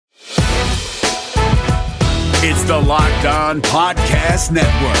It's the Locked On Podcast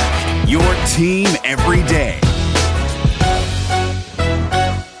Network, your team every day.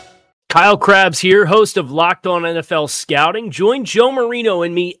 Kyle Krabs here, host of Locked On NFL Scouting. Join Joe Marino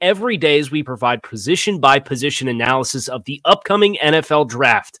and me every day as we provide position-by-position analysis of the upcoming NFL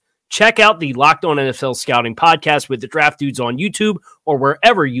Draft. Check out the Locked On NFL Scouting podcast with the Draft Dudes on YouTube or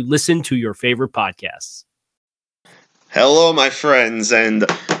wherever you listen to your favorite podcasts. Hello, my friends, and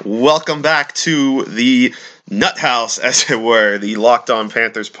welcome back to the Nut House, as it were, the Locked On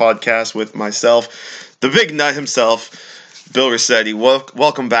Panthers podcast with myself, the big nut himself, Bill Rossetti.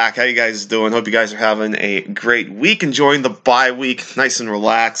 Welcome back. How you guys doing? Hope you guys are having a great week, enjoying the bye week, nice and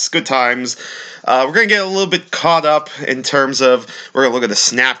relaxed, good times. We're going to get a little bit caught up in terms of, we're going to look at the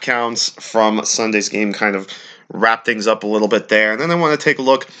snap counts from Sunday's game, kind of wrap things up a little bit there. And then I want to take a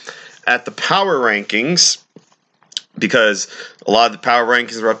look at the power rankings, because a lot of the power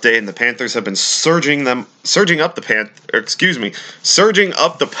rankings are updated, and the Panthers have been surging up the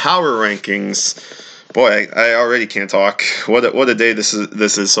power rankings. Boy, I already can't talk. What a day this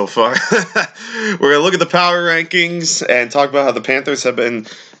is so far. We're gonna look at the power rankings and talk about how the Panthers have been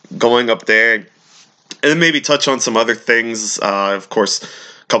going up there, and then maybe touch on some other things. Of course, a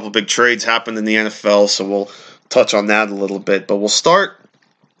couple of big trades happened in the NFL, so we'll touch on that a little bit. But we'll start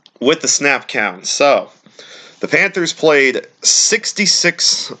with the snap count. So the Panthers played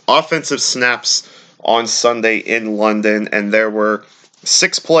 66 offensive snaps on Sunday in London, and there were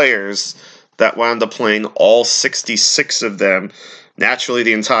 6 players that wound up playing all 66 of them. Naturally,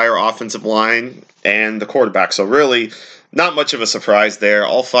 the entire offensive line and the quarterback. So really, not much of a surprise there.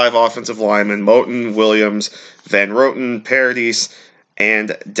 All 5 offensive linemen, Moton, Williams, Van Roten, Paradis,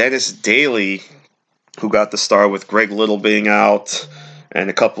 and Dennis Daly, who got the start with Greg Little being out, and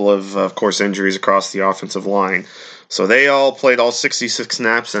a couple of course, injuries across the offensive line. So they all played all 66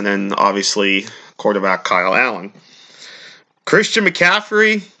 snaps, and then obviously quarterback Kyle Allen. Christian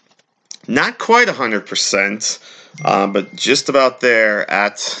McCaffrey, not quite 100%, but just about there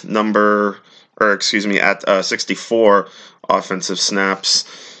at 64 offensive snaps.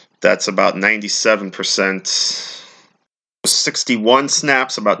 That's about 97%. 61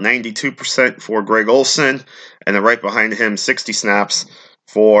 snaps, about 92% for Greg Olsen, and then right behind him, 60 snaps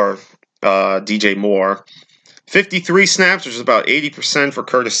for DJ Moore. 53 snaps, which is about 80% for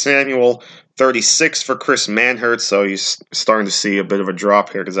Curtis Samuel, 36 for Chris Manhertz, so he's starting to see a bit of a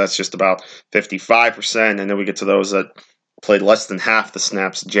drop here because that's just about 55%, and then we get to those that played less than half the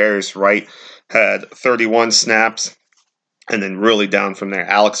snaps. Jarius Wright had 31 snaps, and then really down from there.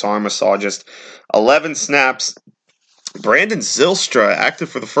 Alex Arma saw just 11 snaps. Brandon Zylstra, active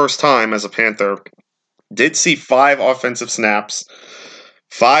for the first time as a Panther, did see 5 offensive snaps,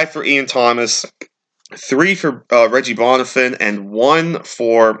 5 for Ian Thomas, 3 for Reggie Bonifant, and 1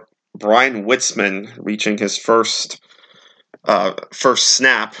 for Brian Witzman, reaching his first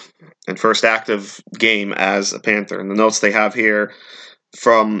snap and first active game as a Panther. And the notes they have here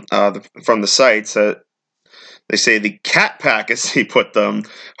from the sites, they say the cat pack, as he put them,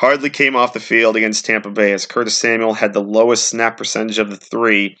 hardly came off the field against Tampa Bay, as Curtis Samuel had the lowest snap percentage of the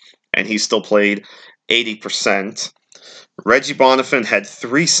 3, and he still played 80%. Reggie Bonifant had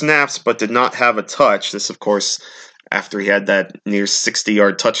 3 snaps but did not have a touch. This, of course, after he had that near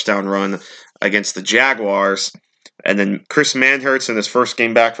 60-yard touchdown run against the Jaguars. And then Chris Manhertz, in his first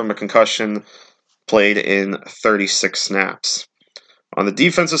game back from a concussion, played in 36 snaps. On the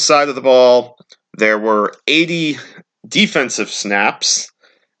defensive side of the ball, there were 80 defensive snaps,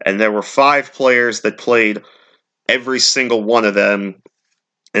 and there were 5 players that played every single one of them.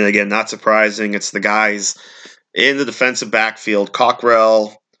 And again, not surprising, it's the guys in the defensive backfield,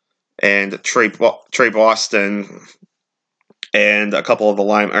 Cockrell and Trey Boston, and a couple of the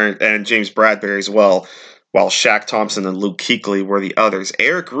linemen, and James Bradbury as well, while Shaq Thompson and Luke Kuechly were the others.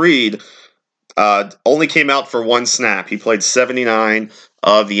 Eric Reed only came out for 1 snap. He played 79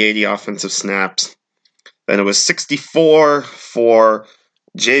 of the 80 offensive snaps. Then it was 64 for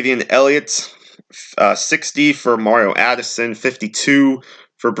Javian Elliott, 60 for Mario Addison, 52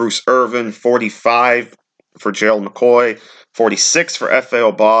 for Bruce Irvin, 45 for Gerald McCoy, 46 for F.A.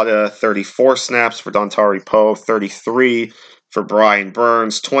 Obata, 34 snaps for Dontari Poe, 33 for Brian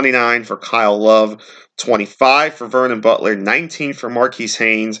Burns, 29 for Kyle Love, 25 for Vernon Butler, 19 for Marquise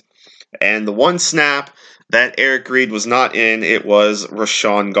Haynes, and the 1 snap that Eric Reed was not in, it was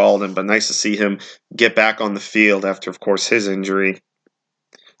Rashawn Golden, but nice to see him get back on the field after, of course, his injury.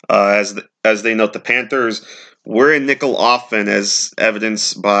 As they note, the Panthers were in nickel often, as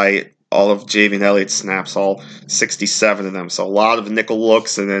evidenced by all of Javian Elliott's snaps, all 67 of them. So a lot of nickel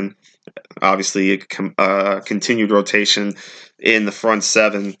looks, and then obviously a continued rotation in the front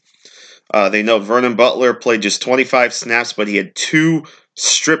 7. They note Vernon Butler played just 25 snaps, but he had 2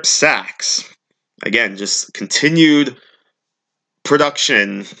 strip sacks. Again, just continued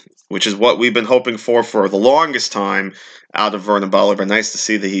production, which is what we've been hoping for the longest time out of Vernon Butler. But nice to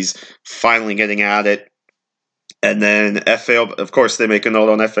see that he's finally getting at it. And then of course, they make a note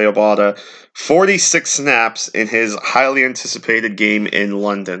on F.A. Obata, 46 snaps in his highly anticipated game in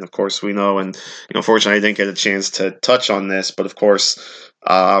London. Of course, we know, and unfortunately, I didn't get a chance to touch on this, but of course,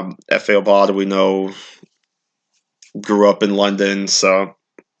 F.A. Obata, we know, grew up in London, so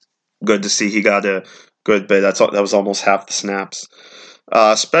good to see he got a good bit. That was almost half the snaps.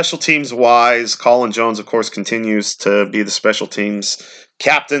 Special teams wise, Colin Jones, of course, continues to be the special teams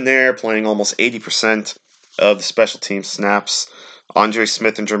captain there, playing almost 80% of the special team snaps. Andre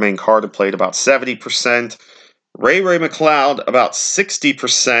Smith and Jermaine Carter played about 70%. Ray McLeod about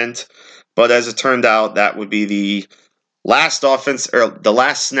 60%. But as it turned out, that would be the last the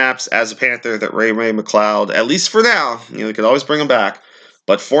last snaps as a Panther that Ray McLeod, at least for now, you could always bring him back.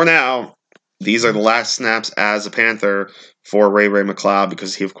 But for now, these are the last snaps as a Panther for Ray McLeod,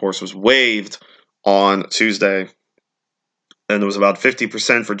 because he, of course, was waived on Tuesday. And it was about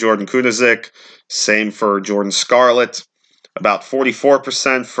 50% for Jordan Kunazik, same for Jordan Scarlett, about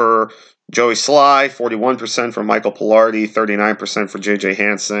 44% for Joey Sly, 41% for Michael Pilardi, 39% for J.J.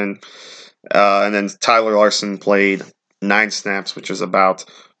 Hansen, and then Tyler Larson played 9 snaps, which is about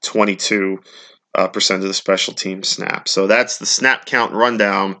 22% of the special team snaps. So that's the snap count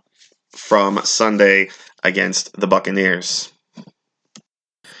rundown from Sunday against the Buccaneers.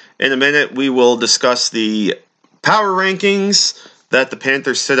 In a minute, we will discuss the power rankings that the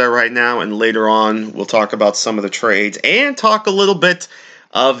Panthers sit at right now, and later on we'll talk about some of the trades and talk a little bit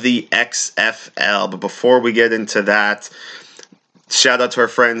of the XFL. But before we get into that, shout out to our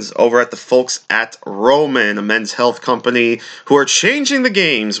friends over at the folks at Roman, a men's health company, who are changing the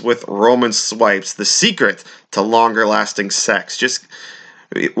games with Roman Swipes, the secret to longer lasting sex. Just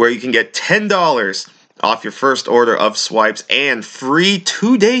where you can get $10 off your first order of swipes and free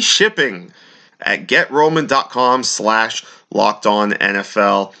 2-day shipping at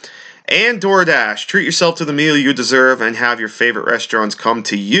GetRoman.com/LockedOnNFL. And DoorDash. Treat yourself to the meal you deserve and have your favorite restaurants come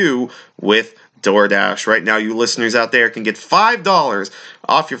to you with DoorDash. Right now, you listeners out there can get $5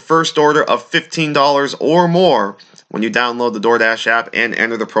 off your first order of $15 or more when you download the DoorDash app and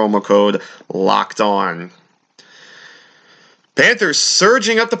enter the promo code LOCKEDON. Panthers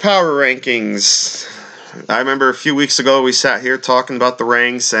surging up the power rankings. I remember a few weeks ago we sat here talking about the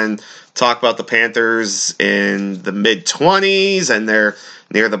ranks and talk about the Panthers in the mid-20s, and they're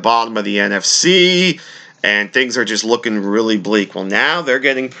near the bottom of the NFC, and things are just looking really bleak. Well, now they're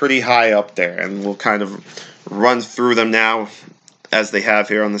getting pretty high up there, and we'll kind of run through them now as they have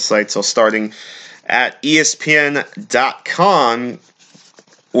here on the site. So starting at ESPN.com,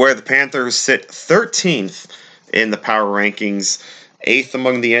 where the Panthers sit 13th in the power rankings, 8th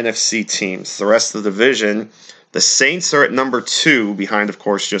among the NFC teams. The rest of the division, the Saints are at number 2, behind, of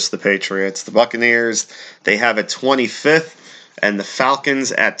course, just the Patriots. The Buccaneers, they have at 25th, and the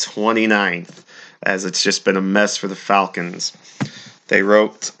Falcons at 29th, as it's just been a mess for the Falcons. They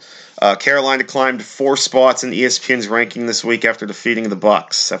wrote, Carolina climbed 4 spots in ESPN's ranking this week after defeating the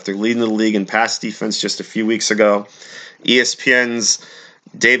Bucs. After leading the league in pass defense just a few weeks ago, ESPN's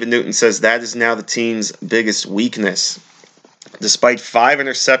David Newton says that is now the team's biggest weakness. Despite 5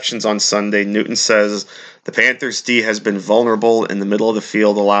 interceptions on Sunday, Newton says the Panthers' D has been vulnerable in the middle of the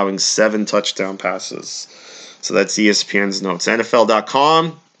field, allowing 7 touchdown passes. So that's ESPN's notes.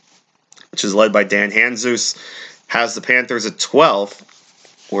 NFL.com, which is led by Dan Hanzus, has the Panthers at 12th,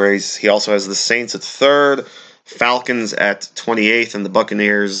 where he also has the Saints at 3rd, Falcons at 28th, and the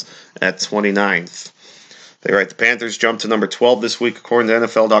Buccaneers at 29th. They write, the Panthers jumped to number 12 this week, according to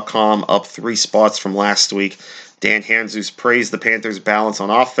NFL.com, up 3 spots from last week. Dan Hanzus praised the Panthers' balance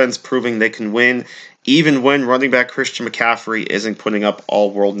on offense, proving they can win even when running back Christian McCaffrey isn't putting up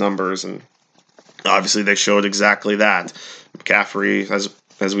all-world numbers. And obviously they showed exactly that. McCaffrey,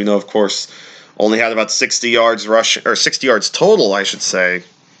 as we know, of course, only had about 60 yards total, I should say,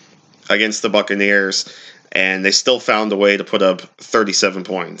 against the Buccaneers, and they still found a way to put up 37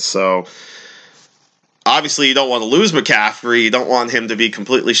 points. So obviously you don't want to lose McCaffrey, you don't want him to be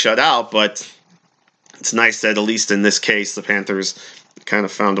completely shut out, but it's nice that at least in this case the Panthers kind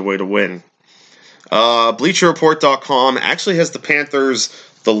of found a way to win. BleacherReport.com actually has the Panthers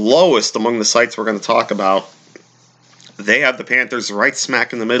the lowest among the sites we're going to talk about. They have the Panthers right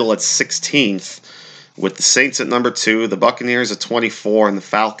smack in the middle at 16th, with the Saints at number 2, the Buccaneers at 24, and the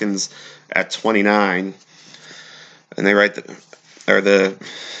Falcons at 29. And they write the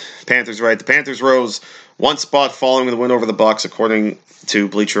Panthers write, the Panthers rose one spot following the win over the Bucs, according to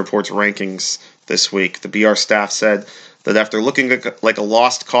Bleacher Report's rankings this week. The BR staff said that after looking like a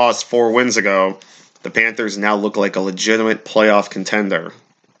lost cause 4 wins ago, the Panthers now look like a legitimate playoff contender.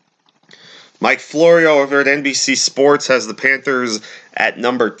 Mike Florio over at NBC Sports has the Panthers at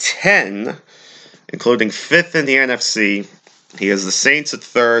number 10, including 5th in the NFC. He has the Saints at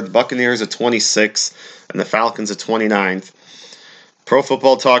 3rd, the Buccaneers at 26th, and the Falcons at 29th. Pro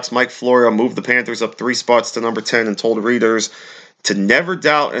Football Talk's Mike Florio moved the Panthers up 3 spots to number 10 and told readers to never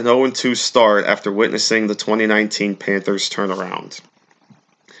doubt an 0-2 start after witnessing the 2019 Panthers turnaround.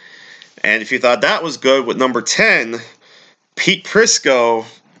 And if you thought that was good, with number 10, Pete Prisco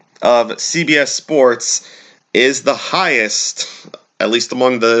of CBS Sports is the highest, at least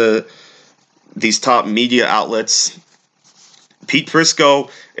among these top media outlets. Pete Prisco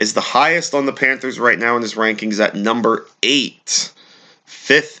is the highest on the Panthers right now in his rankings at number 8,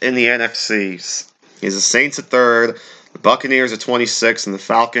 5th in the NFCs. He has the Saints at 3rd, the Buccaneers at 26th, and the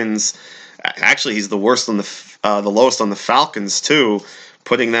Falcons. Actually, he's the lowest on the Falcons too,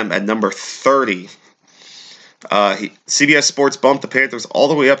 putting them at number 30. CBS Sports bumped the Panthers all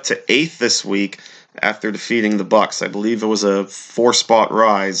the way up to 8th this week after defeating the Bucs. I believe it was a 4-spot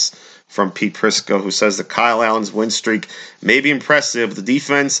rise from Pete Prisco, who says that Kyle Allen's win streak may be impressive. The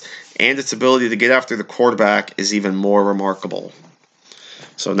defense and its ability to get after the quarterback is even more remarkable.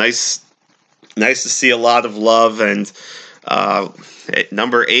 So nice to see a lot of love. And at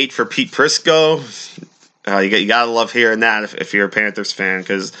number 8 for Pete Prisco. You gotta love hearing that if you're a Panthers fan,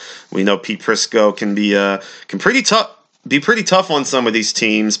 because we know Pete Prisco can be pretty tough on some of these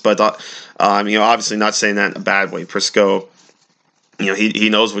teams. But obviously not saying that in a bad way. Prisco, he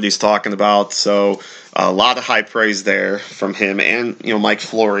knows what he's talking about. So a lot of high praise there from him and Mike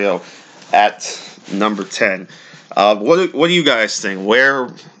Florio at number 10. What do you guys think? Where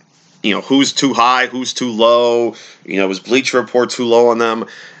who's too high, who's too low? Was Bleacher Report too low on them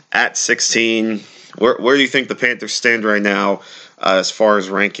at 16? Where do you think the Panthers stand right now as far as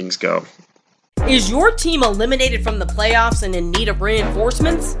rankings go? Is your team eliminated from the playoffs and in need of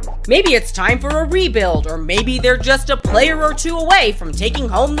reinforcements? Maybe it's time for a rebuild, or maybe they're just a player or two away from taking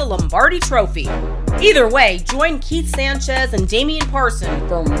home the Lombardi Trophy. Either way, join Keith Sanchez and Damian Parson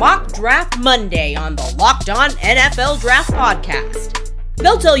for Mock Draft Monday on the Locked On NFL Draft Podcast.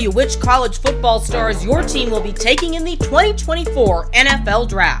 They'll tell you which college football stars your team will be taking in the 2024 NFL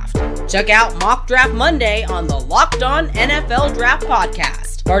Draft. Check out Mock Draft Monday on the Locked On NFL Draft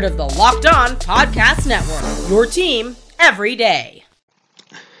Podcast, part of the Locked On Podcast Network, your team every day.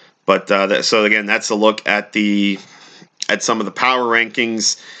 But so again, that's a look at some of the power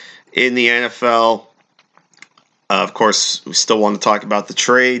rankings in the NFL. Of course, we still want to talk about the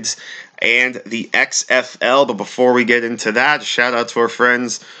trades and the XFL. But before we get into that, a shout out to our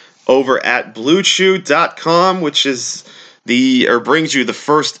friends over at BlueChew.com, which is brings you the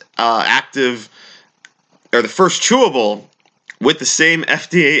first the first chewable with the same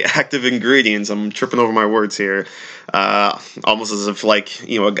FDA active ingredients. I'm tripping over my words here. Almost as if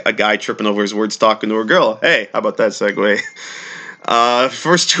a guy tripping over his words talking to a girl. Hey, how about that segue?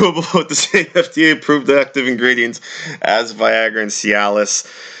 First chewable with the same FDA-approved active ingredients as Viagra and Cialis.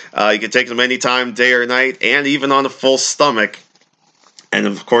 You can take them anytime, day or night, and even on a full stomach. And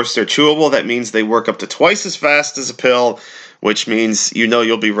of course, they're chewable. That means they work up to twice as fast as a pill, which means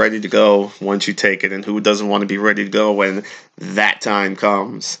you'll be ready to go once you take it. And who doesn't want to be ready to go when that time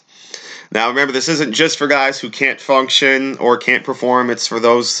comes? Now, remember, this isn't just for guys who can't function or can't perform. It's for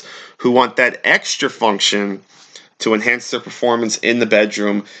those who want that extra function to enhance their performance in the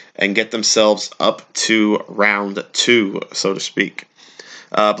bedroom and get themselves up to round 2, so to speak.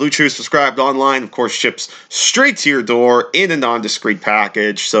 Blue Chew is prescribed online, of course, ships straight to your door in a non-discreet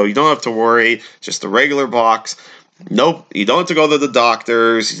package, so you don't have to worry, just a regular box. Nope, you don't have to go to the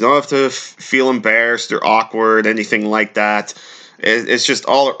doctors, you don't have to feel embarrassed or awkward, anything like that. It's just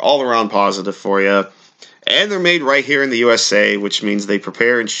all around positive for you. And they're made right here in the USA, which means they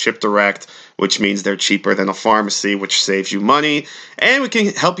prepare and ship direct, which means they're cheaper than a pharmacy, which saves you money. And we can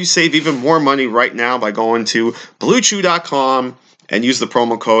help you save even more money right now by going to BlueChew.com and use the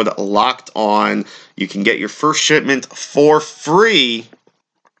promo code LOCKEDON. You can get your first shipment for free.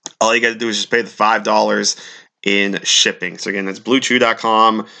 All you got to do is just pay the $5 in shipping. So again, that's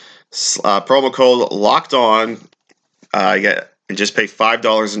BlueChew.com, promo code LOCKEDON. And just pay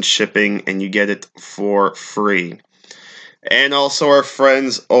 $5 in shipping, and you get it for free. And also our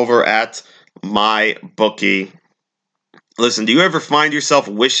friends over at MyBookie. Listen, do you ever find yourself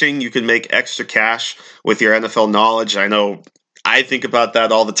wishing you could make extra cash with your NFL knowledge? I know I think about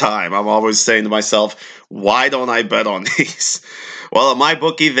that all the time. I'm always saying to myself, why don't I bet on these? Well, at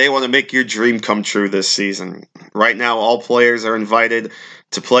MyBookie, they want to make your dream come true this season. Right now, all players are invited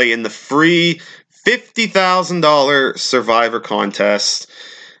to play in the free $50,000 Survivor contest,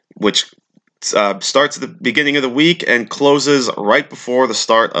 which starts at the beginning of the week and closes right before the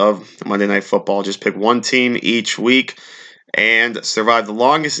start of Monday Night Football. Just pick one team each week and survive the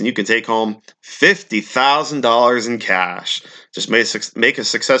longest, and you can take home $50,000 in cash. Just make a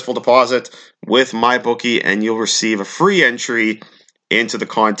successful deposit with MyBookie, and you'll receive a free entry into the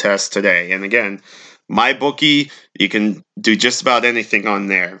contest today. And again, MyBookie, you can do just about anything on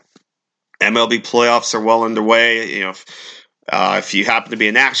there. MLB playoffs are well underway. If you happen to be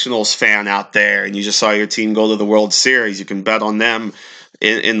a Nationals fan out there and you just saw your team go to the World Series, you can bet on them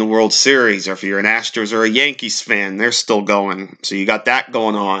in the World Series. Or if you're an Astros or a Yankees fan, they're still going. So you got that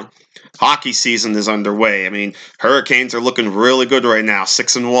going on. Hockey season is underway. I mean, Hurricanes are looking really good right now,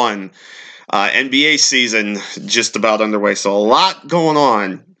 6-1. NBA season just about underway. So a lot going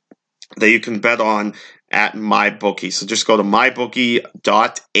on that you can bet on at MyBookie. So just go to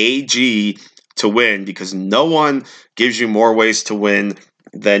mybookie.ag to win, because no one gives you more ways to win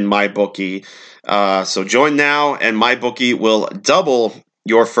than MyBookie. So join now, and MyBookie will double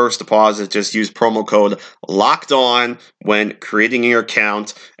your first deposit. Just use promo code LOCKEDON when creating your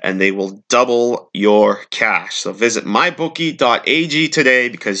account, and they will double your cash. So visit mybookie.ag today,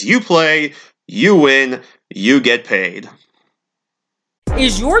 because you play, you win, you get paid.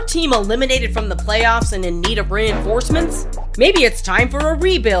 Is your team eliminated from the playoffs and in need of reinforcements? Maybe it's time for a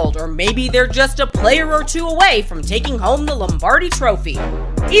rebuild, or maybe they're just a player or two away from taking home the Lombardi Trophy.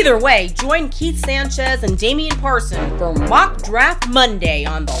 Either way, join Keith Sanchez and Damian Parson for Mock Draft Monday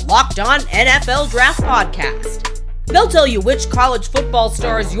on the Locked On NFL Draft Podcast. They'll tell you which college football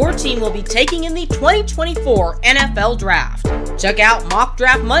stars your team will be taking in the 2024 NFL Draft. Check out Mock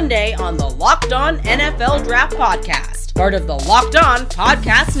Draft Monday on the Locked On NFL Draft Podcast, part of the Locked On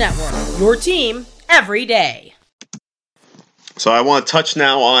Podcast Network, your team every day. So I want to touch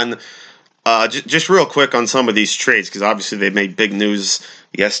now on, just real quick on some of these trades, because obviously they made big news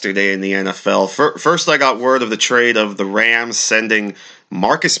yesterday in the NFL. First, I got word of the trade of the Rams sending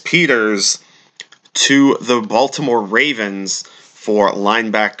Marcus Peters to the Baltimore Ravens for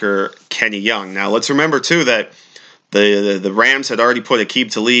linebacker Kenny Young. Now, let's remember, too, that the Rams had already put Aqib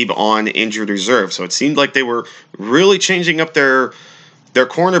Talib on injured reserve, so it seemed like they were really changing up their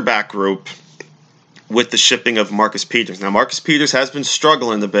cornerback group with the shipping of Marcus Peters. Now, Marcus Peters has been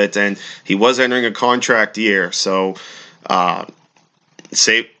struggling a bit, and he was entering a contract year, so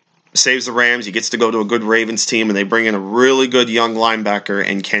saves the Rams. He gets to go to a good Ravens team, and they bring in a really good young linebacker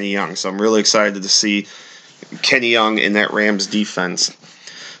in Kenny Young. So I'm really excited to see Kenny Young in that Rams defense.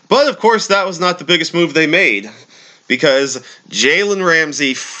 But, of course, that was not the biggest move they made, because Jalen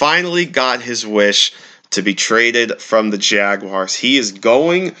Ramsey finally got his wish to be traded from the Jaguars. He is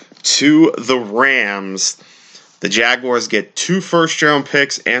going to the Rams. The Jaguars get 2 first-round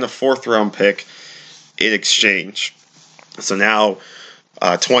picks and a 4th-round pick in exchange. So now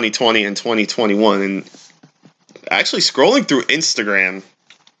 2020 and 2021. And actually scrolling through Instagram,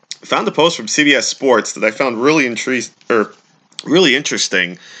 I found a post from CBS Sports that I found really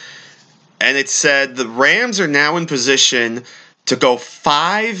interesting. And it said the Rams are now in position to go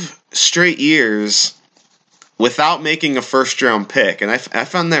 5 straight years without making a first-round pick. And I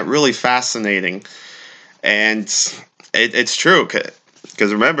found that really fascinating. And it's true,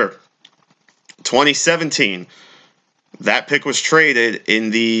 because remember, 2017, that pick was traded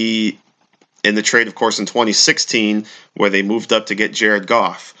in the trade, of course, in 2016, where they moved up to get Jared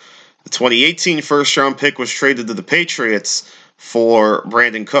Goff. The 2018 first-round pick was traded to the Patriots for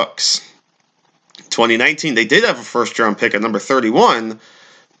Brandon Cooks. 2019, they did have a first-round pick at number 31,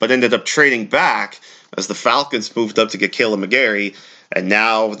 but ended up trading back as the Falcons moved up to get Caleb McGarry, and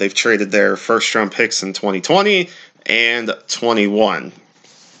now they've traded their first-round picks in 2020 and 21.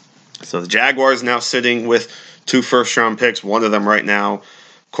 So the Jaguars now sitting with 2 first-round picks. One of them right now,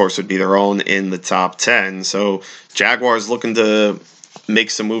 of course, would be their own in the top 10. So Jaguars looking to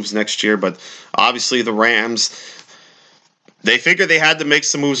make some moves next year, but obviously the Rams, they figured they had to make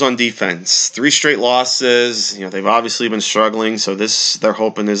some moves on defense. 3 straight losses. They've obviously been struggling, so this, they're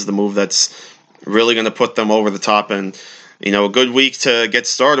hoping, is the move that's really going to put them over the top. And, a good week to get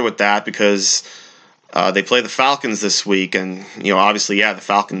started with that, because they play the Falcons this week. And, obviously, the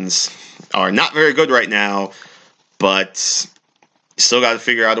Falcons are not very good right now, but still got to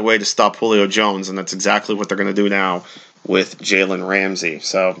figure out a way to stop Julio Jones, and that's exactly what they're going to do now with Jalen Ramsey.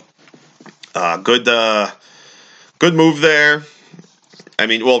 So, good move there. I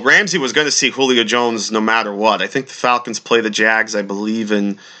mean, well, Ramsey was going to see Julio Jones no matter what. I think the Falcons play the Jags, I believe,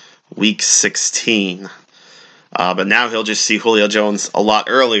 in Week 16. But now he'll just see Julio Jones a lot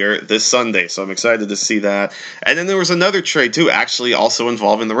earlier this Sunday, so I'm excited to see that. And then there was another trade, too, actually also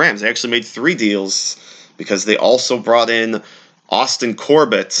involving the Rams. They actually made 3 deals because they also brought in Austin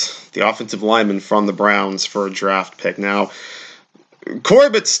Corbett, the offensive lineman from the Browns, for a draft pick. Now,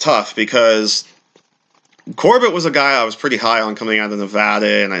 Corbett's tough because Corbett was a guy I was pretty high on coming out of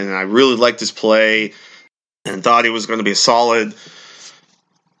Nevada, and I really liked his play and thought he was going to be a solid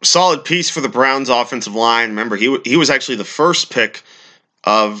piece for the Browns offensive line. Remember, he was actually the first pick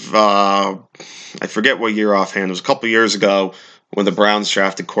of, I forget what year offhand, it was a couple years ago when the Browns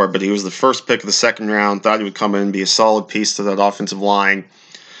drafted Corbett. He was the first pick of the second round, thought he would come in and be a solid piece to that offensive line.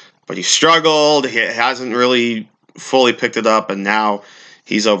 But he struggled, he hasn't really fully picked it up, and now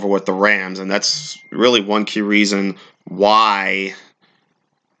he's over with the Rams. And that's really one key reason why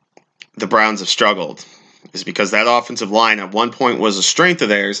the Browns have struggled, is because that offensive line at one point was a strength of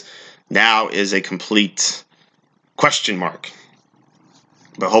theirs, now is a complete question mark.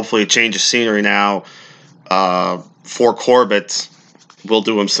 But hopefully a change of scenery now for Corbett will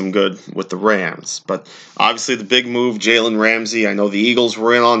do him some good with the Rams. But obviously the big move, Jalen Ramsey, I know the Eagles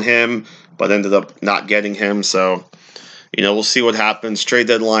were in on him, but ended up not getting him. So, we'll see what happens. Trade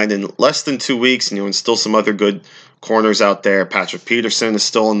deadline in less than 2 weeks, and still some other good corners out there. Patrick Peterson is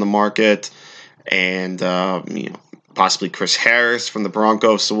still in the market, and possibly Chris Harris from the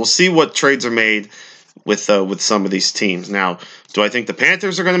Broncos. So we'll see what trades are made with some of these teams. Now, do I think the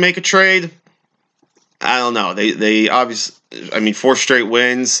Panthers are going to make a trade? I don't know. They obviously, 4 straight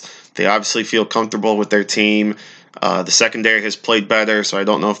wins. They obviously feel comfortable with their team. The secondary has played better, so I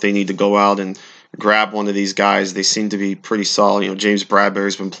don't know if they need to go out and grab one of these guys. They seem to be pretty solid. James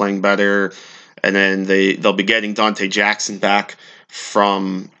Bradbury's been playing better, and then they'll be getting Dante Jackson back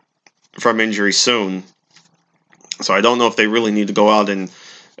from injury soon. So I don't know if they really need to go out and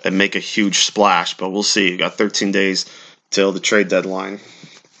make a huge splash, but we'll see. You got 13 days till the trade deadline.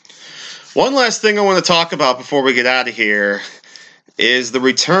 One last thing I want to talk about before we get out of here is the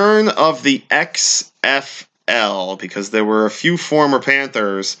return of the XFL, because there were a few former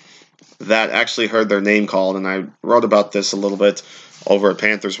Panthers that actually heard their name called, and I wrote about this a little bit over at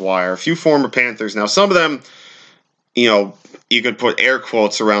Panthers Wire. A few former Panthers. Now, some of them, you could put air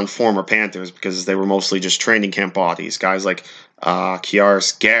quotes around former Panthers because they were mostly just training camp bodies. Guys like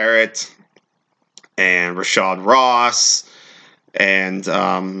Kiaris Garrett and Rashad Ross, and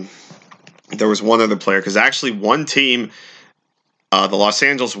there was one other player, because actually one team, the Los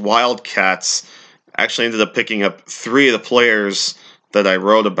Angeles Wildcats, actually ended up picking up 3 of the players that I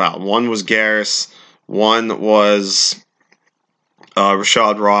wrote about. One was Garris, one was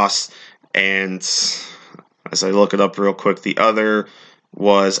Rashad Ross, and as I look it up real quick, the other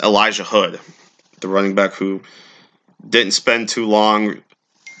was Elijah Hood, the running back who didn't spend too long,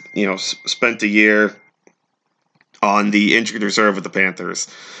 spent a year on the injured reserve with the Panthers.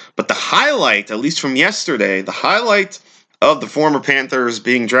 But the highlight, at least from yesterday, the highlight of the former Panthers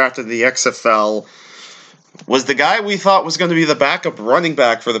being drafted in the XFL was the guy we thought was going to be the backup running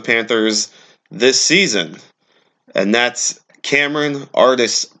back for the Panthers this season. And that's Cameron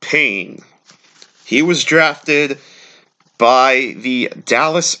Artis-Payne. He was drafted by the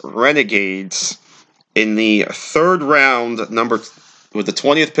Dallas Renegades in the 3rd round, with the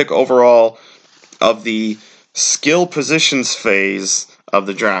 20th pick overall of the skill positions phase of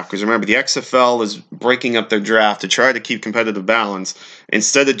the draft. Because remember, the XFL is breaking up their draft to try to keep competitive balance.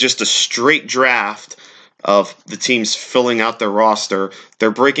 Instead of just a straight draft of the teams filling out their roster,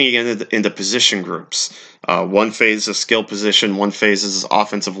 they're breaking it into position groups. One phase is skill position, one phase is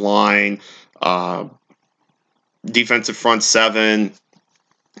offensive line, defensive front 7,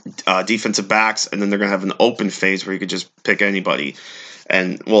 defensive backs, and then they're going to have an open phase where you could just pick anybody.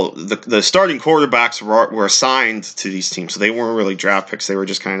 And, well, the starting quarterbacks were assigned to these teams, so they weren't really draft picks. They were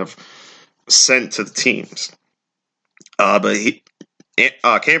just kind of sent to the teams. But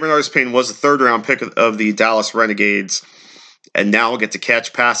Cameron Artis-Payne was the 3rd round pick of the Dallas Renegades, and now we'll get to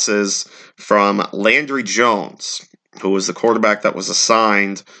catch passes from Landry Jones, who was the quarterback that was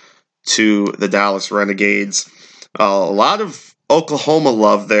assigned to the Dallas Renegades. A lot of Oklahoma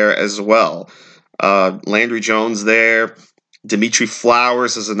love there as well. Landry Jones there. Dimitri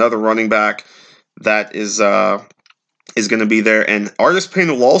Flowers is another running back that is going to be there. And Artis-Payne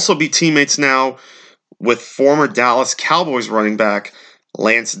will also be teammates now with former Dallas Cowboys running back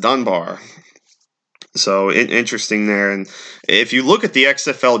Lance Dunbar. So interesting there. And if you look at the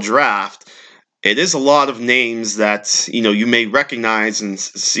XFL draft, it is a lot of names that, you may recognize and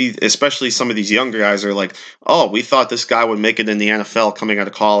see, especially some of these younger guys are like, oh, we thought this guy would make it in the NFL coming out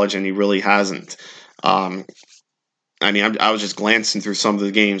of college, and he really hasn't. I was just glancing through some of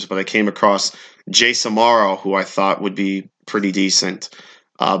the games, but I came across Jay Samaro, who I thought would be pretty decent.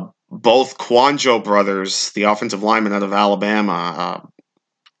 Both Quanjo brothers, the offensive lineman out of Alabama.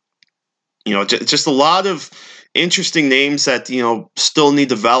 Just a lot of interesting names that, still need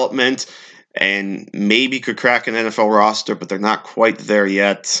development and maybe could crack an NFL roster, but they're not quite there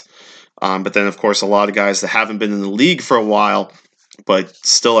yet. But then, of course, a lot of guys that haven't been in the league for a while, but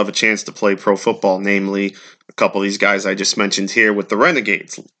still have a chance to play pro football, namely a couple of these guys I just mentioned here with the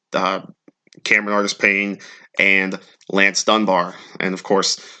Renegades, Cameron Artis-Payne and Lance Dunbar, and, of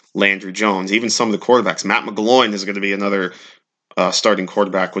course, Landry Jones. Even some of the quarterbacks. Matt McGloin is going to be another starting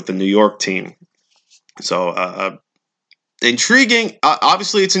quarterback with the New York team. So, intriguing.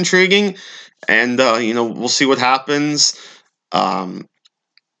 Obviously, it's intriguing, and we'll see what happens. It'll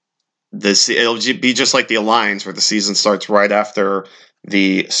be just like the Alliance, where the season starts right after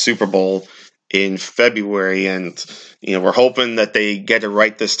the Super Bowl in February, and we're hoping that they get it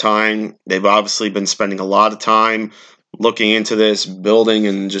right this time. They've obviously been spending a lot of time looking into this, building,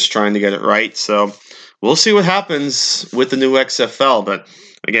 and just trying to get it right. So we'll see what happens with the new XFL, but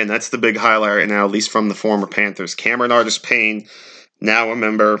again, that's the big highlight right now, at least from the former Panthers. Cameron Artis-Payne, now a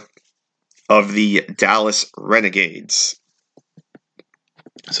member of the Dallas Renegades.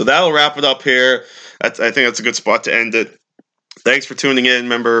 So that'll wrap it up here. I think that's a good spot to end it. Thanks for tuning in.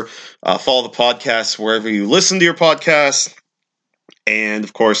 Remember, follow the podcast wherever you listen to your podcast. And,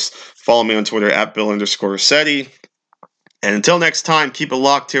 of course, follow me on Twitter at Bill_Rossetti. And until next time, keep it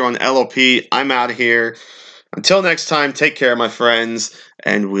locked here on LOP. I'm out of here. Until next time, take care, my friends,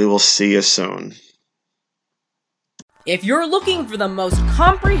 and we will see you soon. If you're looking for the most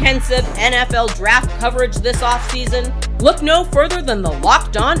comprehensive NFL draft coverage this offseason, look no further than the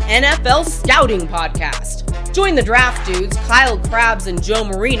Locked On NFL Scouting Podcast. Join the draft dudes, Kyle Krabs and Joe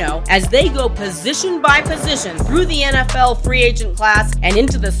Marino, as they go position by position through the NFL free agent class and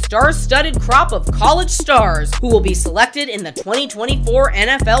into the star-studded crop of college stars who will be selected in the 2024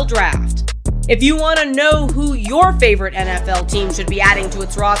 NFL Draft. If you want to know who your favorite NFL team should be adding to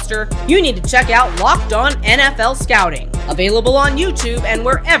its roster, you need to check out Locked On NFL Scouting, available on YouTube and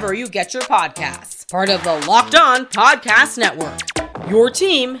wherever you get your podcasts. Part of the Locked On Podcast Network. Your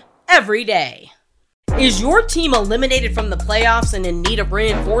team every day. Is your team eliminated from the playoffs and in need of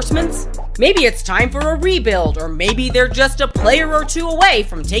reinforcements? Maybe it's time for a rebuild, or maybe they're just a player or two away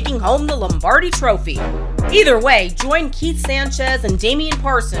from taking home the Lombardi Trophy. Either way, join Keith Sanchez and Damian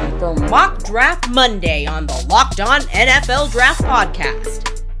Parson for Mock Draft Monday on the Locked On NFL Draft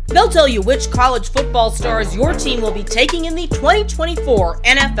Podcast. They'll tell you which college football stars your team will be taking in the 2024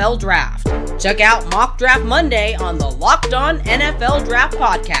 NFL Draft. Check out Mock Draft Monday on the Locked On NFL Draft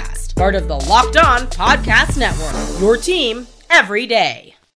Podcast, part of the Locked On Podcast Network. Your team every day.